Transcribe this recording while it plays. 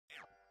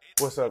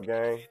What's up,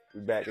 gang?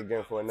 We back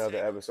again for another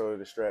episode of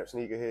the Strap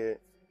Sneakerhead.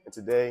 And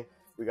today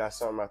we got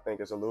something I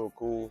think is a little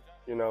cool.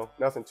 You know,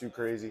 nothing too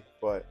crazy,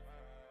 but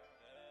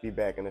be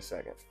back in a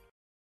second.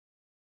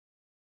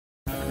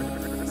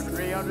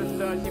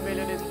 330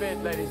 million is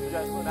bid, ladies and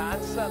gentlemen,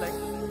 and selling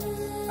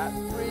at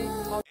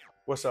 300.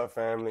 What's up,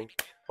 family?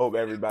 Hope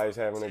everybody's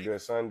having a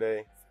good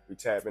Sunday. We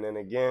tapping in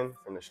again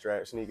from the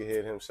Strap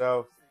Sneakerhead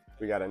himself.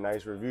 We got a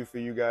nice review for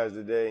you guys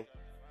today.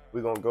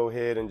 We're going to go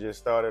ahead and just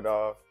start it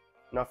off.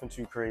 Nothing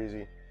too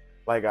crazy.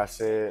 Like I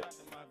said,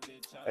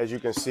 as you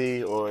can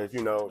see, or if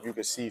you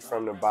can see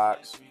from the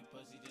box,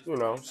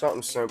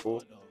 something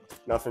simple.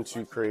 Nothing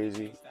too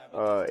crazy.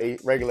 A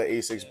regular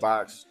Asics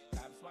box.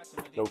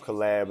 No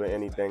collab or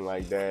anything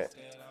like that.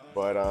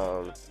 But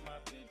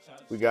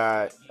we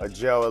got a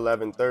gel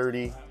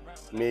 1130,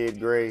 mid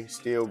gray,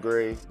 steel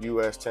gray,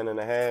 US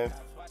 10.5.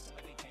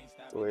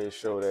 Go ahead and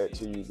show that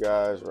to you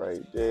guys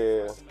right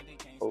there.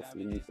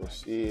 Hopefully you can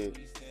see it.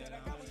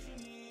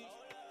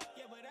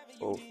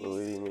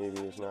 Hopefully, maybe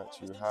it's not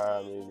too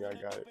high. Maybe I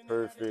got it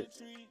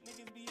perfect.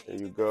 There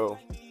you go.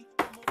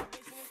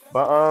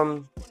 But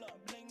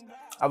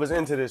I was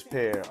into this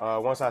pair.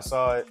 Once I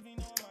saw it,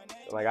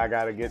 like, I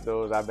gotta get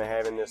those. I've been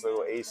having this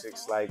little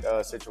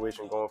Asics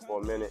situation going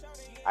for a minute.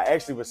 I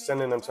actually was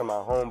sending them to my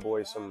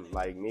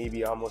homeboy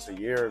maybe almost a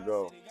year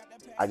ago.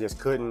 I just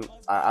couldn't.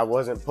 I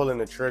wasn't pulling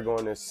the trigger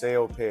on this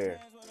sale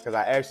pair because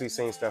I actually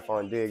seen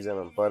Stephon Diggs in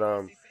them.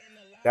 But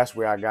that's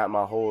where I got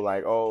my whole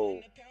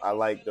I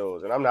like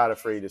those, and I'm not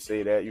afraid to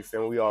say that. You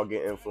feel me? We all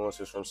get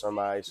influences from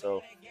somebody,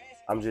 so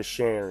I'm just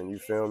sharing. You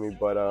feel me?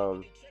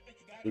 But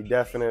we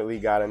definitely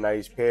got a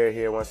nice pair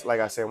here. Once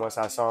I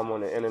saw them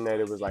on the internet,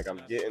 it was like, I'm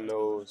getting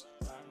those.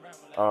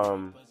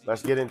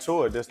 Let's get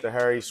into it. This the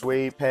Harry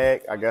Suede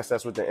pack. I guess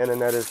that's what the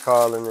internet is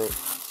calling it.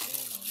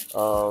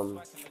 Boom.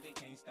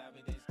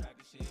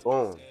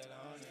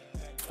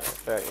 In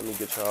fact, let me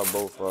get y'all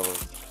both of them.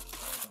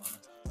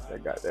 They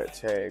got that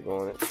tag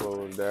on it.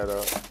 Close that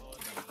up.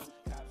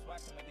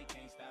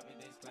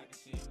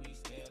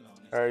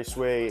 Harry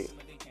Suede.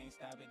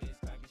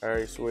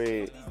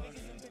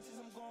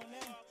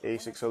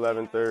 Asics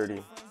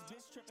 1130.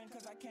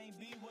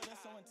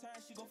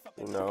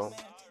 You know,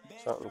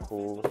 something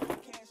cool.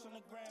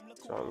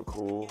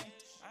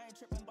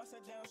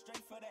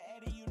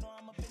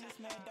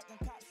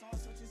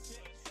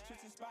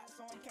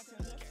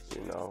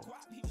 You know,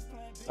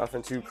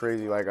 nothing too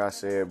crazy, like I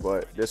said,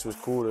 but this was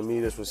cool to me.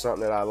 This was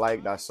something that I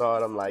liked. I saw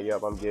it. I'm like,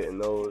 yep, I'm getting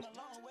those.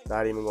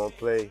 Not even gonna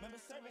play.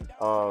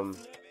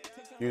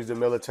 Used a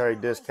military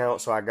discount,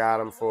 so I got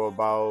them for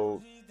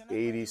about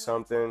 80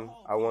 something.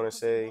 I want to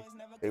say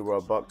they were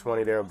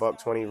 $120. They're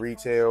 $120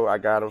 retail. I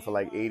got them for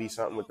like 80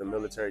 something with the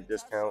military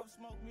discount.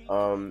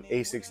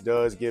 Asics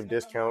does give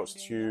discounts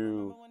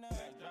to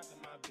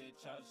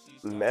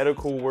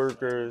medical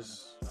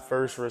workers,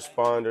 first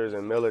responders,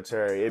 and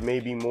military. It may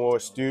be more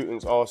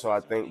students also, I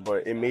think,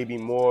 but it may be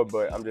more.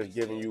 But I'm just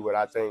giving you what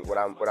I think, what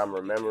I'm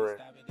remembering.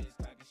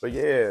 But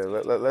yeah,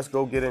 let's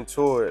go get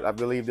into it. I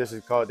believe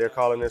they're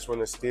calling this one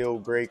the steel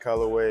gray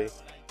colorway.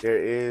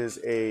 There is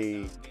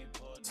a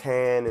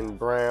tan and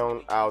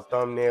brown. I'll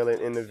thumbnail it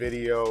in the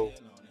video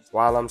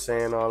while I'm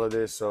saying all of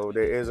this. So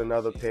there is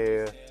another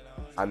pair.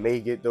 I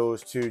may get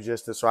those too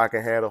so I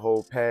can have the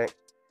whole pack.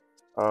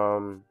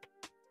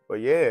 But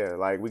yeah,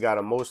 like, we got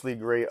a mostly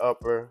gray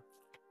upper.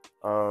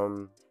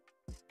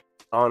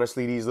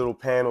 Honestly, these little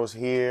panels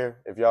here,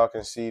 if y'all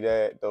can see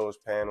that, those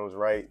panels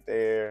right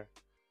there,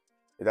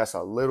 that's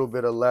a little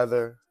bit of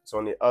leather. It's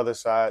on the other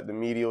side, the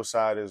medial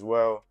side as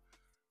well.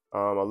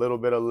 A little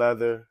bit of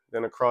leather.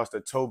 Then across the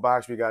toe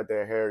box, we got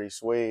that Harry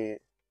Suede.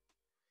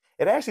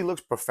 It actually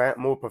looks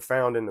more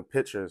profound in the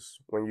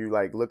pictures. When you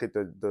look at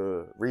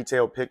the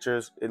retail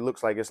pictures, it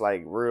looks like it's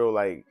real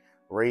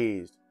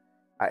raised.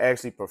 I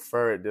actually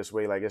prefer it this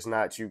way. It's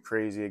not too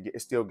crazy.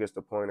 It still gets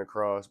the point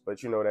across.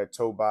 But you know, that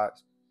toe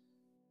box,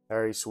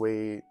 Harry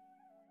Suede.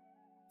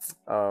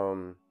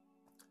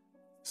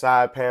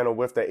 Side panel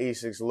with the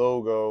Asics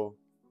logo,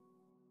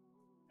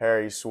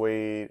 Harry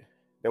Suede.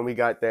 Then we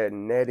got that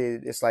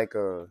netted. It's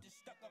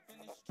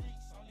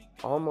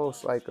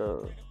almost like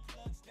a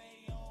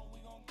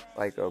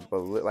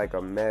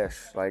mesh,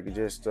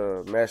 just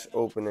a mesh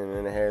opening,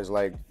 and it has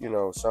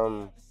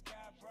some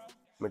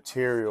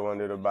material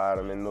under the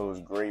bottom in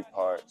those gray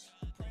parts.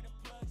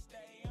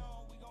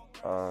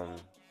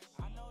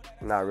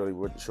 Not really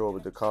sure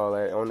what to call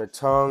that. On the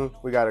tongue,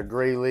 we got a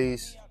gray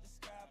lace.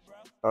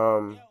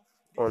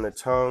 On the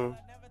tongue,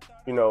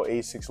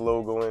 Asics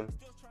logoing.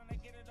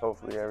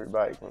 Hopefully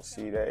everybody can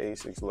see that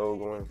Asics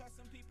logoing.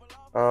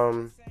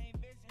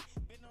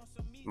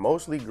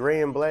 Mostly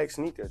gray and black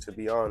sneaker, to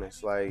be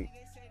honest. We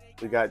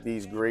got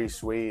these gray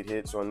suede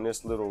hits on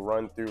this little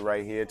run through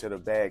right here to the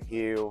back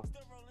heel.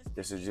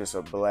 This is just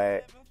a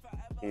black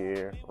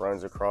here,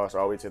 runs across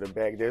all the way to the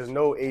back. There's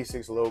no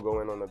Asics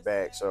logoing on the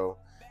back, so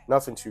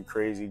nothing too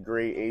crazy.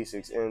 Gray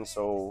Asics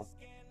insole.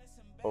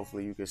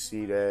 Hopefully you can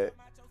see that.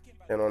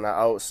 And on the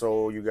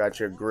outsole, you got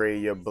your gray,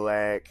 your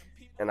black,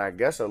 and I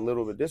guess a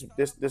little bit.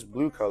 This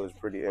blue color is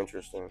pretty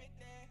interesting.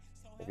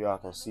 If y'all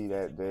can see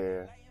that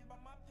there.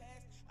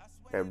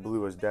 That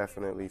blue is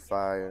definitely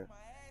fire.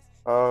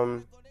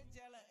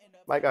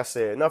 Like I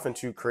said, nothing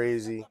too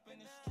crazy.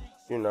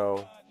 You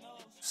know,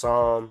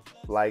 saw 'em,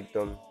 liked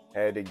them,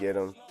 had to get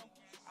them.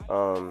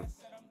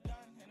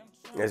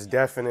 It's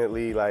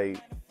definitely like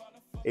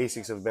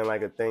Asics have been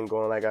like a thing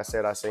going. Like I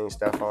said, I seen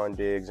Stephon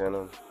Diggs in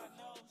them.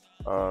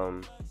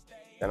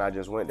 And I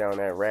just went down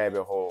that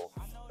rabbit hole.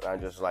 And I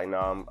just like,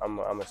 nah, I'm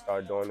gonna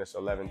start doing this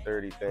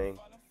 11:30 thing.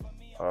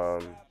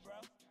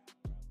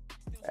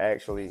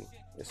 Actually,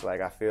 it's like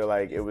I feel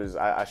like it was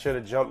I should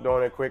have jumped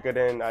on it quicker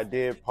than I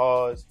did.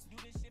 Pause,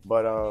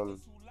 but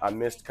I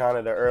missed kind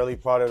of the early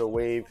part of the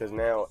wave because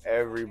now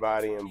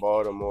everybody in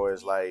Baltimore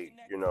is like,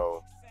 you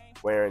know,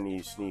 wearing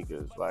these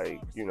sneakers, like,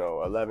 you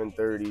know,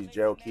 11:30s,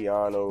 Gel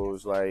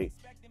Keanos, like,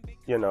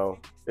 you know,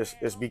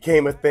 it's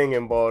became a thing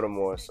in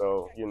Baltimore.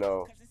 So, you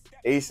know,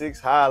 Asics,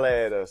 holla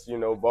at us. You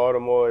know,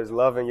 Baltimore is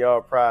loving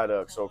y'all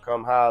product, so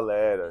come holla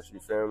at us. You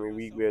feel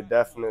me? We'll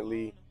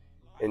definitely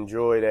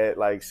enjoy that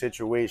like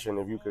situation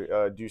if you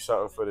could do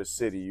something for the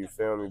city. You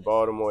feel me?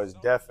 Baltimore has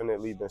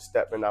definitely been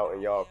stepping out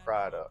in y'all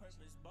products.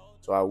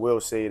 So I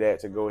will say that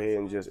to go ahead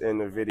and just end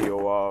the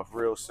video off.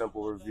 Real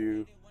simple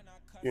review.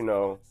 You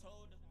know,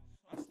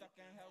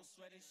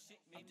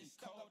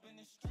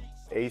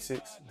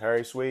 Asics,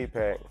 Harry Suede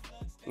pack.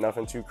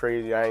 Nothing too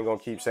crazy. I ain't gonna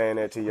keep saying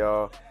that to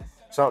y'all.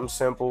 Something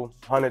simple,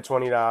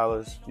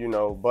 $120. You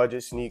know,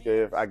 budget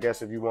sneaker. I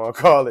guess if you want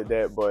to call it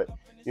that, but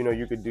you know,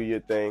 you could do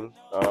your thing.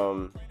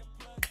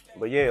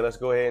 But yeah, let's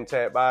go ahead and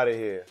tap out of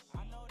here.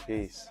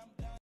 Peace.